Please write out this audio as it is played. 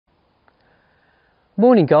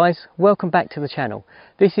Morning guys, welcome back to the channel.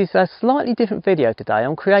 This is a slightly different video today.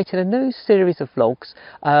 I'm creating a new series of vlogs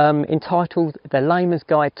entitled The Layman's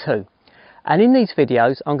Guide 2. And in these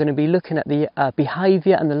videos I'm going to be looking at the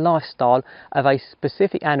behaviour and the lifestyle of a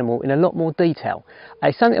specific animal in a lot more detail.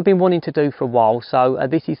 It's something I've been wanting to do for a while, so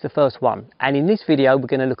this is the first one. And in this video we're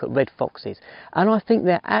going to look at red foxes. And I think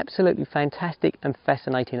they're absolutely fantastic and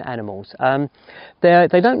fascinating animals. They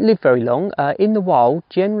don't live very long. In the wild,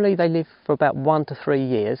 generally they live for about 1 to 3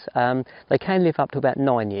 years. They can live up to about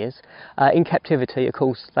 9 years. In captivity, of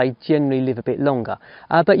course, they generally live a bit longer.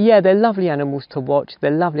 But yeah, they're lovely animals to watch. They're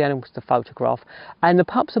lovely animals to photograph. And the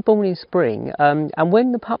pups are born in spring, and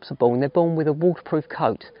when the pups are born, they're born with a waterproof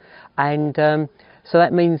coat, and so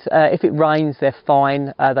that means if it rains they're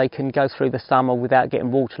fine, they can go through the summer without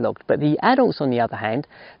getting waterlogged. But the adults, on the other hand,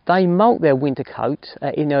 they molt their winter coat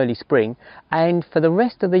in early spring, and for the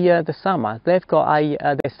rest of the summer they've got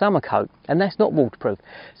their summer coat, and that's not waterproof.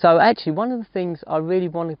 So actually one of the things I really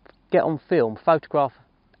want to get on film, photograph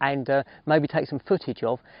and maybe take some footage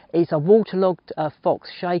of, is a waterlogged fox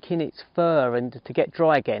shaking its fur and to get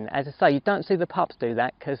dry again. As I say, you don't see the pups do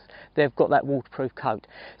that because they've got that waterproof coat.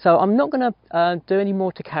 So I'm not going to do any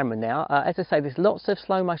more to camera now. As I say, there's lots of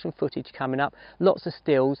slow motion footage coming up, lots of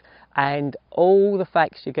stills, and all the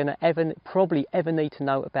facts you're going to probably ever need to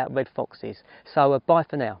know about red foxes. So bye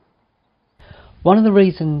for now. One of the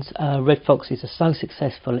reasons red foxes are so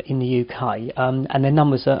successful in the UK, and their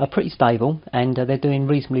numbers are pretty stable, and they're doing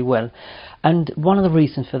reasonably well, and one of the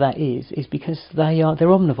reasons for that is because they're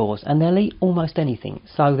omnivores, and they'll eat almost anything.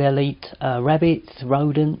 So they'll eat rabbits,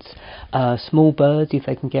 rodents, small birds if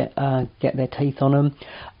they can get their teeth on them,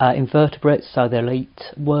 invertebrates, so they'll eat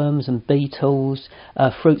worms and beetles,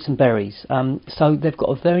 fruits and berries. So they've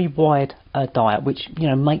got a very wide diet, which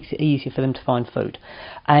makes it easier for them to find food.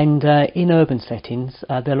 And in urban settings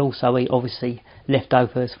they'll also eat obviously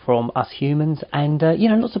leftovers from us humans, and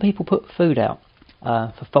lots of people put food out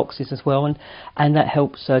for foxes as well, and that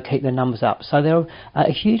helps keep their numbers up. So they're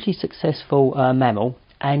a hugely successful mammal,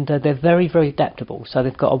 and they're very, very adaptable. So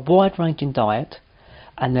they've got a wide ranging diet,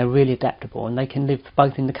 and they're really adaptable, and they can live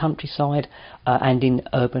both in the countryside and in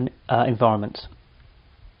urban environments.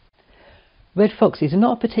 Red foxes are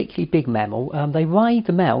not a particularly big mammal. They weigh,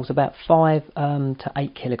 the males, about 5 to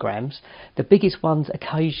 8 kilograms. The biggest ones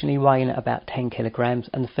occasionally weighing at about 10 kilograms,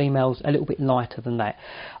 and the females a little bit lighter than that.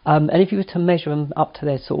 And if you were to measure them up to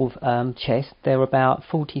their sort of chest, they're about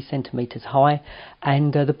 40 centimetres high,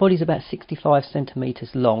 and the body's about 65 centimetres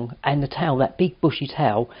long, and the tail, that big bushy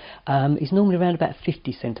tail, is normally around about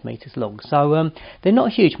 50 centimetres long. So they're not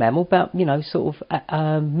a huge mammal, but sort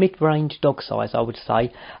of mid-range dog size, I would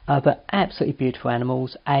say, but absolutely beautiful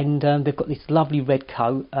animals. And they've got this lovely red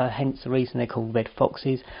coat, hence the reason they're called red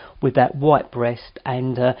foxes, with that white breast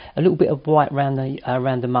and a little bit of white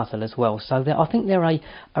around the muzzle as well. So I think they're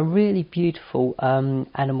a really beautiful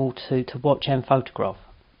animal to watch and photograph.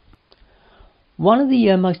 One of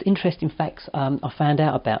the most interesting facts I found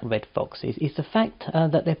out about red foxes is the fact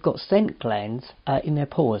that they've got scent glands in their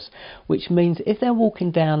paws, which means if they're walking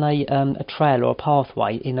down a trail or a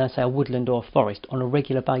pathway in, say, a woodland or a forest on a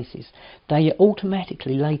regular basis, they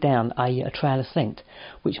automatically lay down a trail of scent,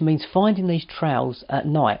 which means finding these trails at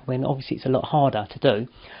night, when obviously it's a lot harder to do,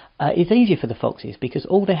 it's easier for the foxes, because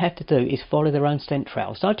all they have to do is follow their own scent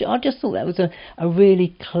trail. So I just thought that was a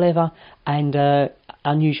really clever and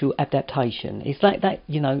unusual adaptation. It's like that,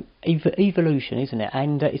 evolution, isn't it?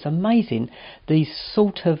 And it's amazing these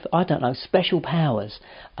sort of, I don't know, special powers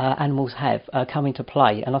animals have come into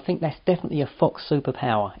play, and I think that's definitely a fox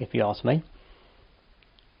superpower, if you ask me.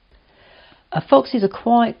 Foxes are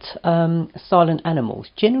quite silent animals.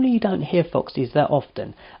 Generally you don't hear foxes that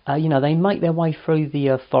often. They make their way through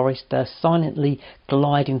the forest, silently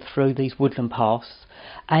gliding through these woodland paths,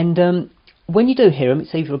 and when you do hear them,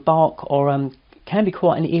 it's either a bark or can be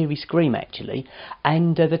quite an eerie scream actually,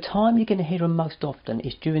 and the time you're going to hear them most often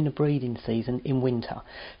is during the breeding season in winter.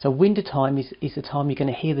 So winter time is the time you're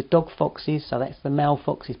going to hear the dog foxes, so that's the male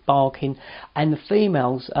foxes barking, and the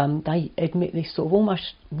females, they emit this sort of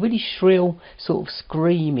almost really shrill sort of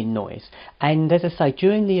screaming noise. And as I say,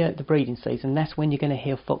 during the breeding season, that's when you're going to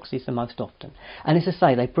hear foxes the most often. And as I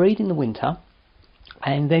say, they breed in the winter,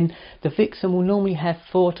 and then the vixen will normally have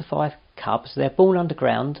 4 to 5 cubs. They're born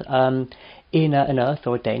underground in an earth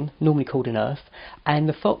or a den, normally called an earth, and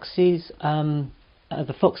the foxes,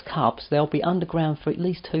 the fox cubs, they'll be underground for at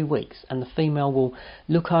least 2 weeks, and the female will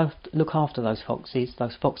look after those foxes,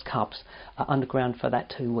 those fox cubs, underground for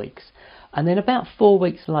that 2 weeks. And then about 4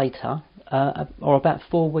 weeks later, or about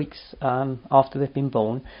 4 weeks after they've been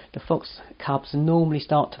born, the fox cubs normally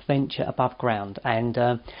start to venture above ground, and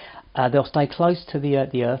They'll stay close to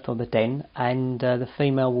the earth or the den, and the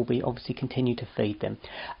female will be obviously continue to feed them.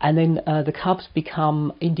 And then the cubs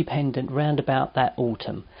become independent round about that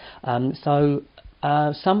autumn. So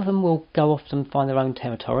some of them will go off and find their own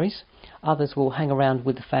territories. Others will hang around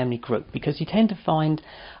with the family group, because you tend to find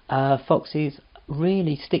foxes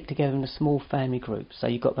really stick together in a small family group. So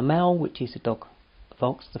you've got the male, which is the dog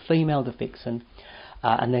fox, the female, the vixen,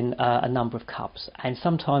 and then a number of cubs. And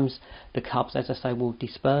sometimes the cubs, as I say, will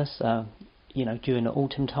disperse during the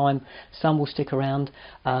autumn time. Some will stick around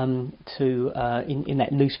in that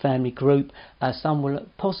loose family group. Some will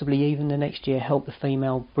possibly even the next year help the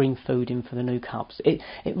female bring food in for the new cubs. It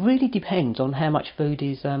really depends on how much food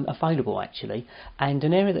is available, actually, and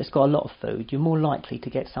an area that's got a lot of food, you're more likely to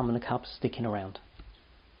get some of the cubs sticking around.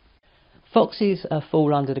 Foxes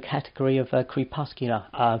fall under the category of crepuscular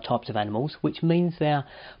types of animals, which means they're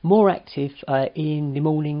more active in the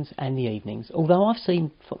mornings and the evenings. Although I've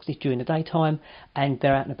seen foxes during the daytime and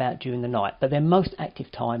they're out and about during the night, but their most active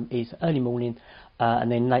time is early morning and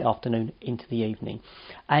then late afternoon into the evening.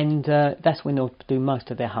 And that's when they'll do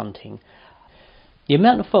most of their hunting. The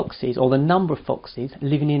amount of foxes, or the number of foxes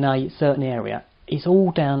living in a certain area, is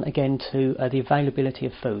all down again to the availability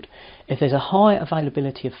of food. If there's a high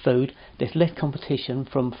availability of food, there's less competition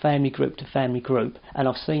from family group to family group, and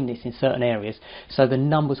I've seen this in certain areas, so the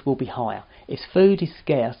numbers will be higher. If food is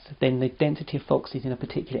scarce, then the density of foxes in a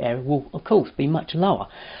particular area will of course be much lower.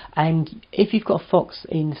 And if you've got a fox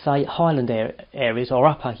in, say, highland areas or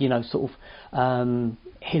upper, sort of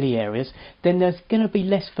hilly areas, then there's going to be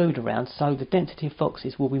less food around, so the density of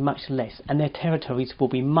foxes will be much less, and their territories will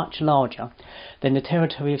be much larger than the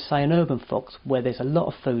territory of, say, an urban fox, where there's a lot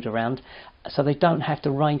of food around, so they don't have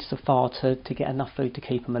to range so far to get enough food to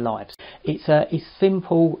keep them alive. It's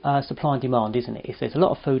simple supply and demand, isn't it? If there's a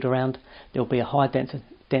lot of food around, there'll be a high density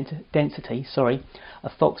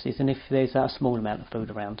of foxes, and if there's a small amount of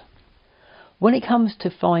food around. When it comes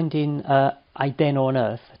to finding a den or an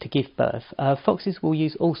earth to give birth, foxes will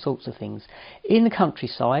use all sorts of things. In the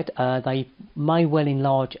countryside, they may well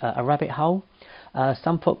enlarge a rabbit hole.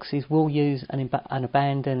 Some foxes will use an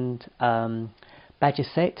abandoned badger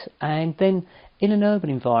set, and then in an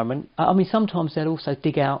urban environment, sometimes they'll also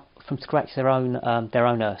dig out from scratch their own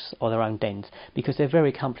earths or their own dens, because they're very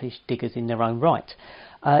accomplished diggers in their own right.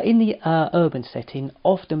 In the urban setting,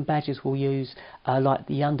 often badgers will use like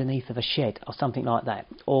the underneath of a shed or something like that,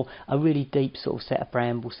 or a really deep sort of set of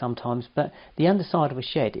brambles sometimes, but the underside of a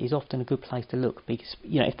shed is often a good place to look, because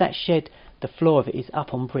if that shed, the floor of it is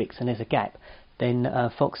up on bricks and there's a gap, then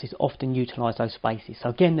foxes often utilise those spaces. So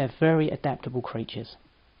again, they're very adaptable creatures.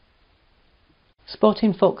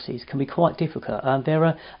 Spotting foxes can be quite difficult. They're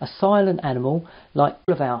a silent animal, like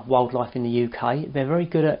all of our wildlife in the UK. They're very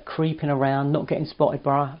good at creeping around, not getting spotted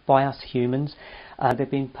by us humans. They've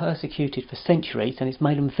been persecuted for centuries, and it's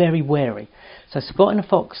made them very wary. So spotting a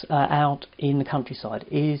fox out in the countryside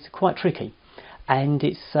is quite tricky. And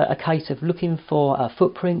it's a case of looking for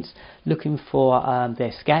footprints, looking for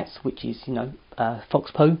their scats, which is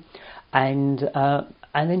fox poo, and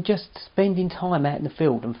then just spending time out in the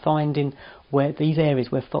field and finding where these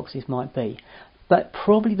areas where foxes might be. But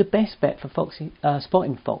probably the best bet for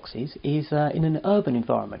spotting foxes is in an urban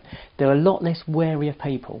environment. They're a lot less wary of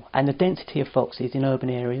people, and the density of foxes in urban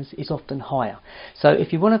areas is often higher. So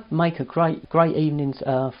if you want to make a great evening's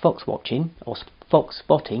fox watching or fox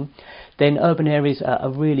spotting, then urban areas are a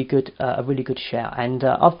really good shout. And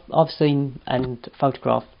I've seen and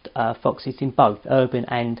photographed foxes in both urban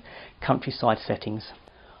and countryside settings.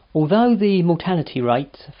 Although the mortality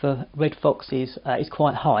rate for red foxes is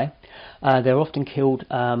quite high, they're often killed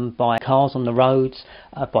by cars on the roads,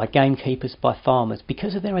 by gamekeepers, by farmers.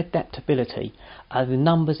 Because of their adaptability, the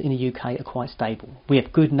numbers in the UK are quite stable. We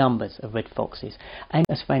have good numbers of red foxes, and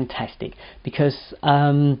that's fantastic, because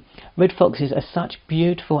red foxes are such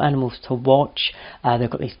beautiful animals to watch. They've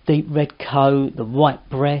got this deep red coat, the white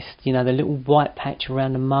breast, the little white patch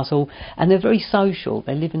around the muzzle, and they're very social.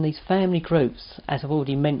 They live in these family groups, as I've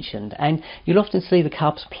already mentioned, and you'll often see the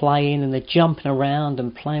cubs playing, and they're jumping around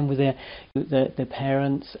and playing with their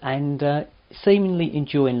parents, and seemingly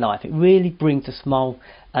enjoying life. It really brings a smile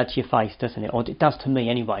to your face, doesn't it? Or it does to me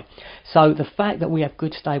anyway. So the fact that we have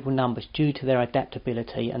good stable numbers due to their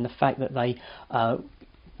adaptability, and the fact that they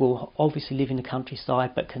will obviously live in the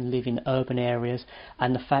countryside but can live in urban areas,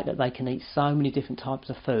 and the fact that they can eat so many different types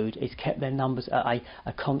of food, it's kept their numbers at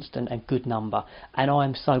a constant and good number. And I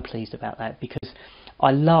am so pleased about that, because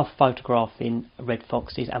I love photographing red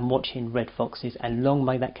foxes and watching red foxes, and long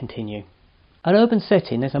may that continue. An urban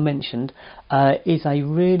setting, as I mentioned, is a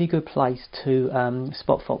really good place to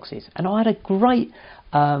spot foxes. And I had a great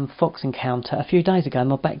fox encounter a few days ago in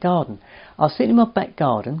my back garden. I was sitting in my back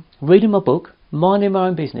garden, reading my book, minding my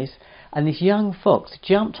own business, and this young fox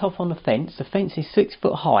jumped off on the fence. The fence is 6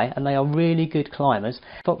 foot high, and they are really good climbers.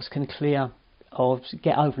 Fox can clear or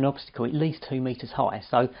get over an obstacle at least 2 meters high,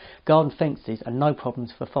 so garden fences are no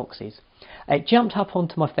problems for foxes. It jumped up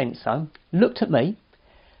onto my fence zone, looked at me,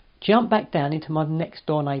 jumped back down into my next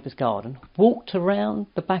door neighbour's garden, walked around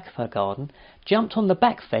the back of her garden, jumped on the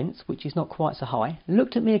back fence, which is not quite so high,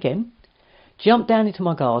 looked at me again, jumped down into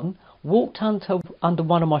my garden, walked under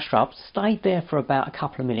one of my shrubs, stayed there for about a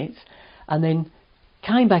couple of minutes, and then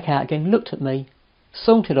came back out again, looked at me,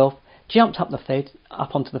 sauntered off, jumped up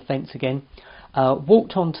onto the fence again,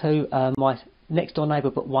 walked onto my next door neighbour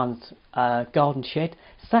but one's garden shed,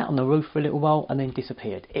 sat on the roof for a little while and then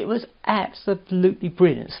disappeared. It was absolutely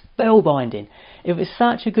brilliant, spellbinding. It was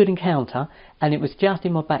such a good encounter, and it was just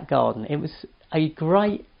in my back garden. It was a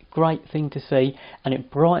great thing to see, and it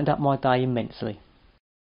brightened up my day immensely.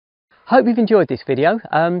 Hope you've enjoyed this video.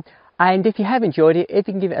 And if you have enjoyed it, if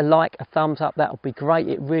you can give it a like, a thumbs up, that would be great.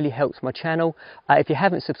 It really helps my channel. If you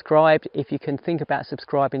haven't subscribed, if you can think about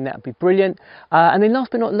subscribing, that would be brilliant. And then last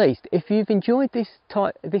but not least, if you've enjoyed this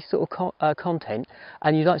sort of content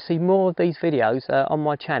and you'd like to see more of these videos on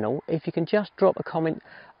my channel, if you can just drop a comment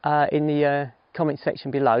in the comment section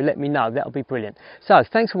below, let me know. That would be brilliant. So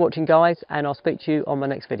thanks for watching, guys, and I'll speak to you on my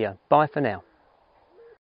next video. Bye for now.